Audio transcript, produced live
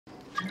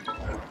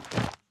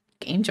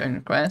game join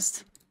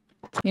request.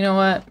 You know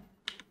what?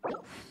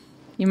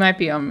 You might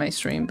be on my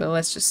stream, but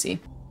let's just see.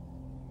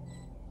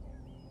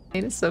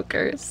 It is so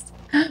cursed.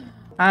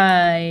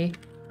 Hi,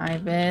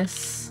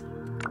 Ivis.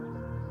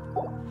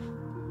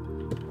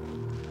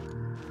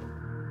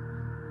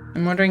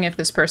 I'm wondering if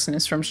this person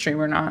is from stream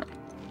or not.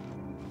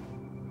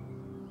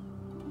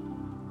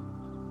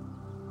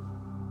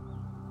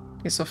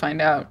 Guess we'll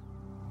find out.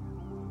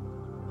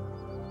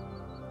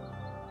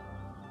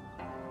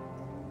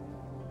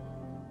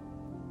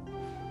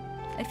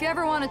 If you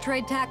ever want to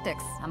trade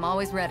tactics, I'm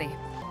always ready.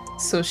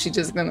 So she's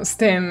just gonna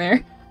stand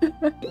there.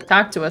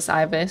 Talk to us,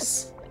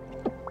 Ivis.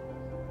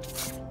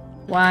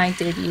 Why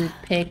did you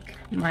pick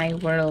my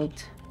world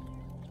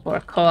for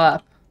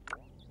co-op?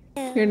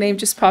 Your name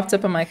just popped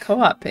up on my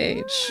co-op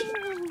page.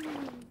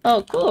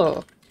 Oh,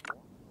 cool.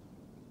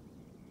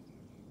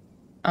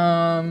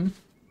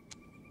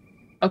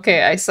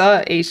 Okay, I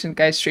saw Asian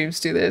guy streams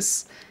do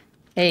this.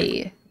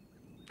 Hey,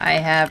 I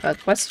have a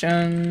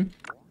question.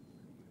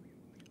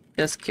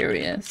 Just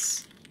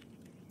curious.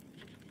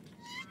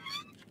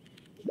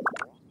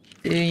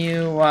 Do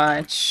you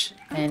watch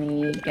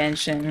any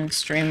Genshin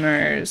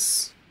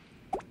streamers?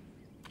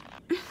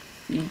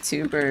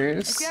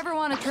 YouTubers? If you ever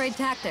want to trade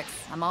tactics,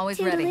 I'm always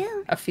ready.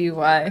 A few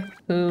why.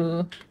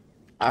 Who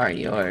are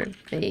your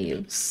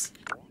faves?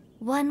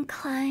 One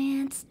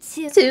client,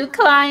 two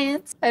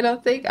clients. I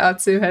don't think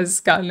Atsu has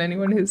gotten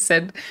anyone who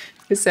said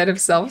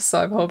himself,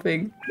 so I'm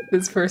hoping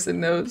this person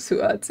knows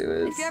who Atsu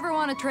is. If you ever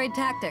want to trade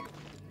tactics.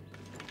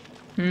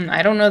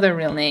 I don't know their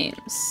real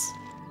names.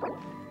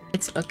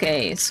 It's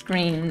okay.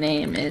 Screen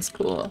name is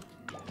cool.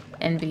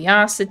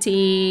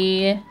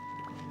 Enviosity.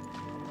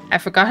 I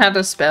forgot how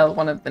to spell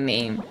one of the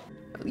name.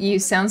 You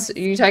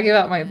talking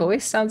about my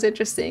voice? Sounds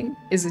interesting.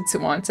 Is it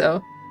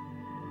Toronto?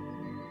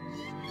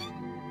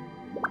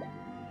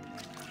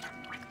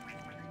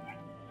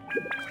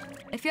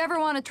 If you ever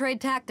want to trade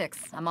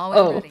tactics, I'm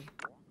always ready.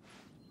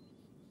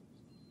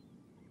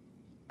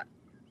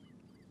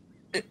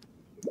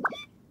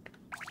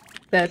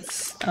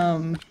 That's,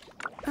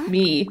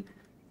 me.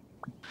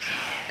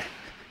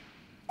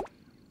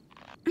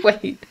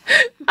 Wait,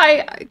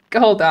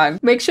 hold on.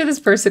 Make sure this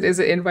person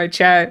isn't in my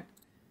chat.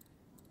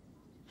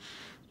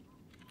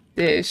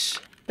 Dish,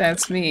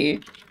 that's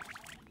me.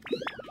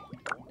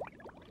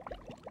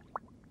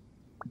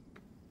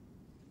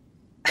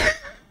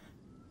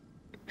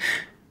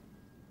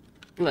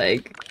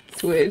 Like,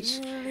 Twitch.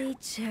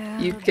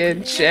 You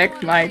can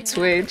check my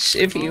Twitch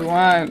if you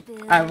want.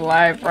 I'm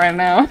live right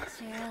now.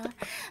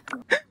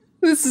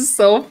 This is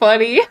so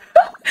funny.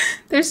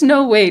 There's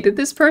no way. Did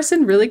this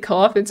person really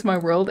call off into my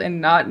world and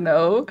not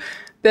know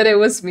that it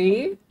was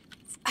me?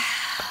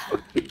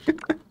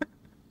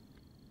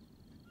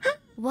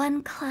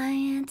 One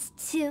client,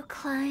 two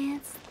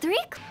clients,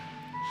 three.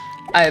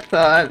 I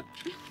thought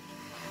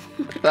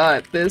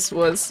this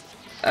was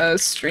a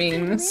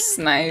stream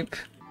snipe.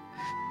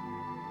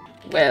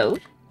 Well,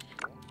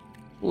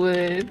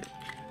 would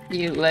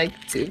you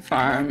like to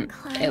farm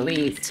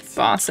elite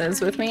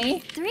bosses with me?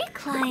 Three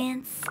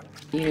clients.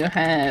 You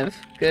have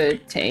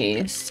good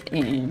taste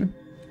in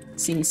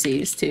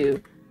CCs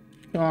too.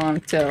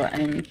 Toronto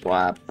and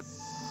Guap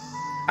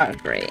are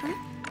great.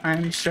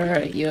 I'm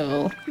sure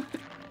you'll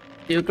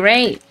do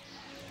great.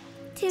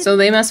 So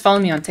they must follow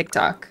me on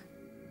TikTok.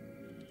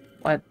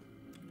 What?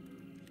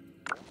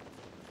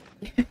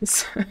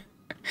 Yes.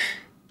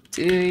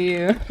 Do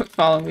you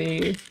follow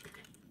me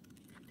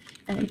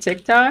on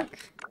TikTok?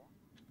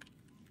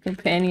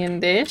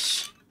 Companion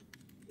Dish?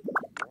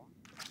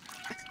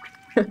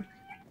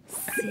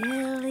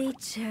 Silly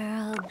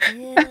churl,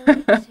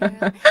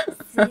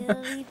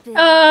 silly Billy.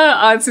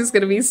 Ansu's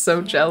gonna be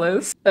so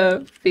jealous.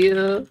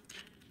 Feel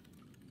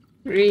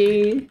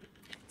free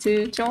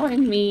to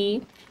join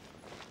me.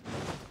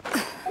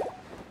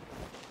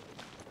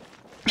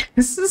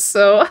 This is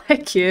so...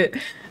 I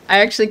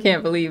actually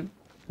can't believe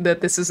that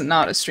this is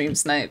not a stream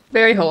snipe.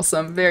 Very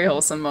wholesome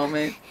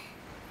moment.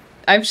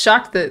 I'm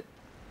shocked that...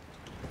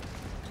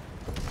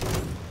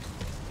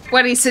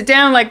 Why'd he sit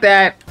down like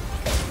that?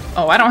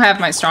 Oh, I don't have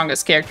my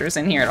strongest characters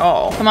in here at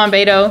all. Come on,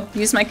 Beto.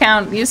 Use my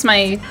count. Use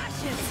my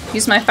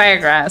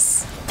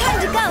firegrass. Time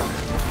to go.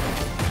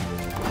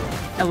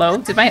 Hello?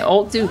 Did my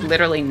ult do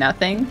literally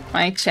nothing?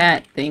 My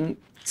chat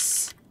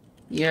thinks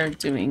you're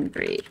doing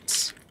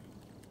great.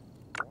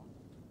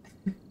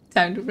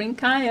 Time to bring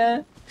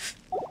Kaya.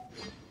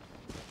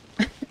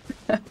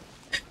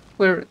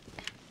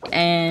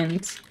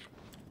 And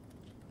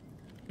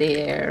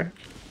they're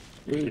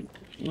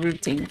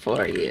rooting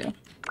for you.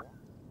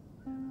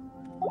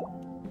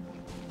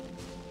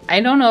 I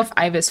don't know if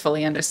Ivis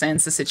fully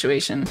understands the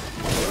situation.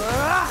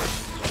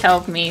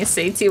 Help me,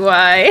 say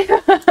TY.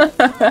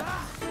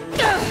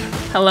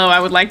 Hello, I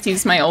would like to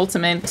use my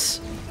ultimate.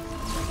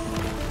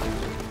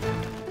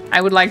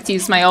 Let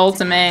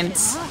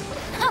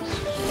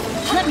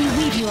me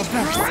weave you a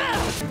verse.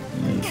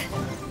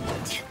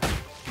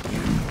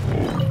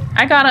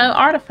 I got an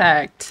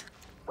artifact.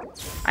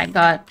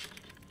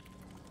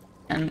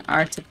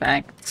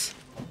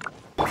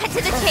 Cut to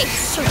the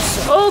chase.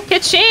 Oh,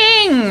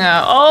 Kitching!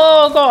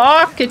 Oh, go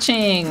off,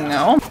 Kitching!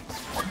 Oh.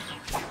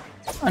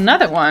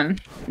 Another one.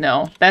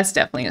 No, that's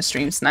definitely a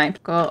stream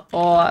snipe. Go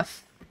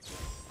off.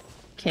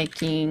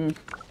 Kicking.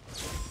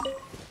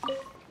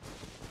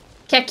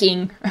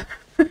 Kecking.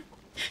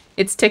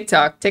 It's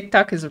TikTok.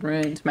 TikTok has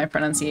ruined my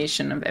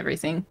pronunciation of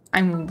everything.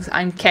 I'm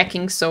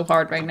kecking so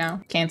hard right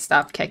now. Can't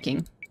stop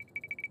kecking.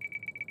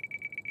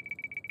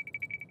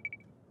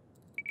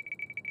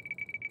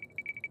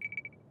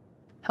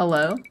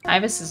 Hello?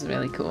 Ivis is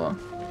really cool.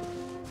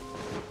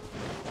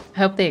 I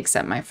hope they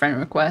accept my friend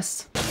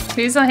request.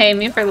 Please don't hate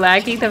me for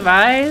laggy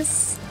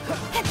device.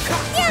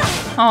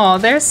 Oh,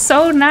 they're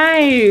so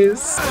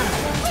nice.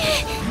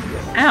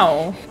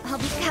 Ow. I'll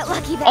be that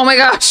lucky that Oh my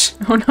gosh!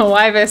 Oh no,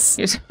 Ivis!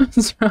 You're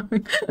so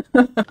strong.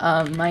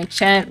 My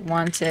chat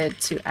wanted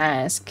to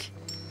ask.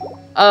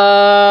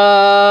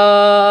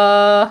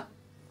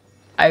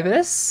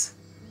 Ivis?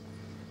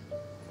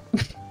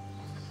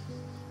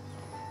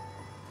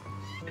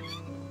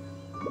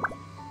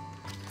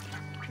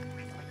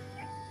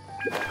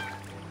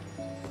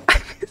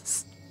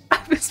 Ivis.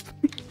 Ivis,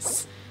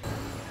 please.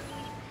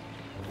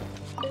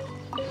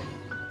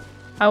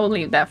 I will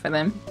leave that for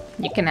them.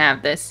 You can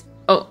have this.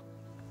 Oh.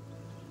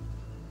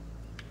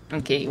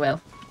 Okay, well.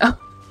 Oh.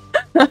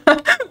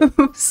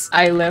 Oops.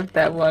 I left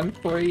that one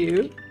for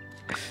you.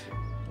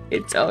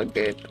 It's all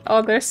good.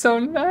 Oh, they're so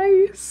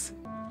nice.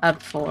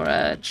 Up for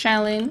a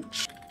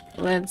challenge.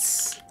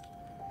 Let's...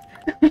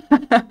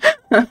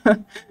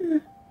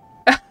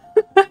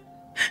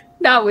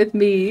 Not with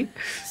me.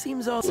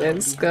 Seems awesome.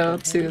 Let's go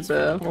to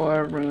the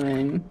War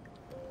Ruin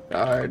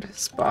Guard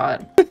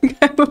spot.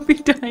 I will be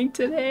dying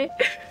today.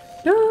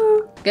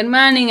 No. Good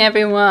morning,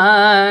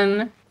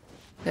 everyone.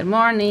 Good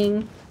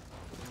morning.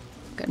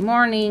 Good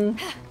morning.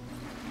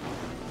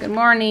 Good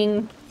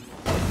morning.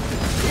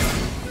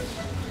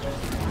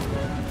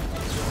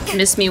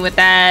 Miss me with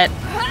that.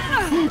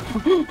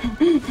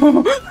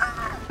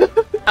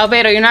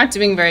 Albedo, you're not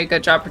doing a very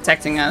good job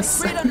protecting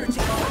us.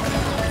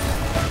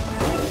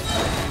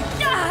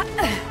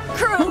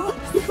 crew.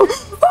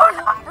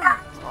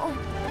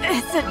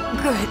 Isn't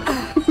good.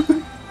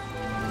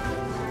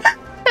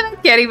 I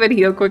can't even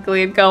heal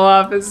quickly and go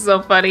off. It's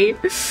so funny.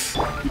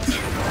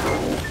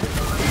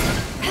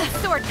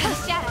 Sword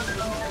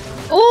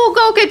shadow. Ooh,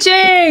 go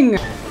Kaching!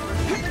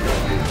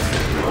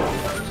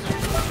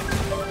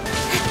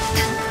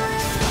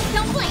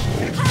 Don't blink.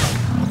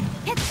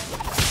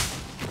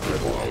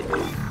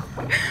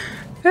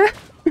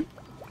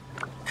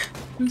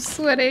 I'm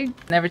sweating.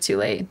 Never too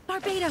late.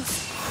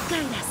 Barbados,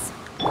 guide us.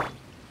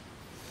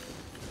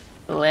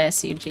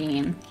 Bless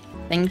Eugene.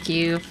 Thank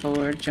you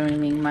for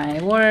joining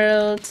my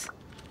world.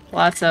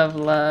 Lots of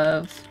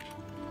love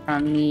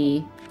from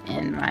me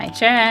in my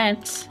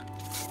chat.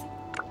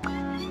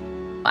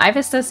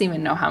 Ivis doesn't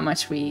even know how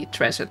much we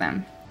treasure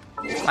them.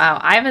 Wow,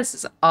 Ivis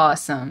is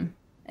awesome.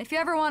 If you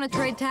ever want to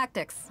trade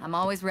tactics, I'm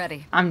always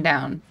ready. I'm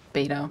down,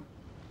 Beto.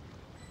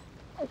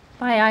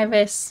 Bye,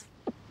 Ivis.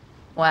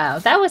 Wow,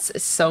 that was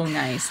so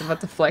nice. I'm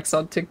about to flex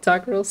on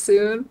TikTok real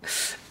soon.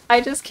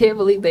 I just can't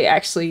believe they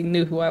actually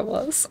knew who I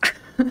was.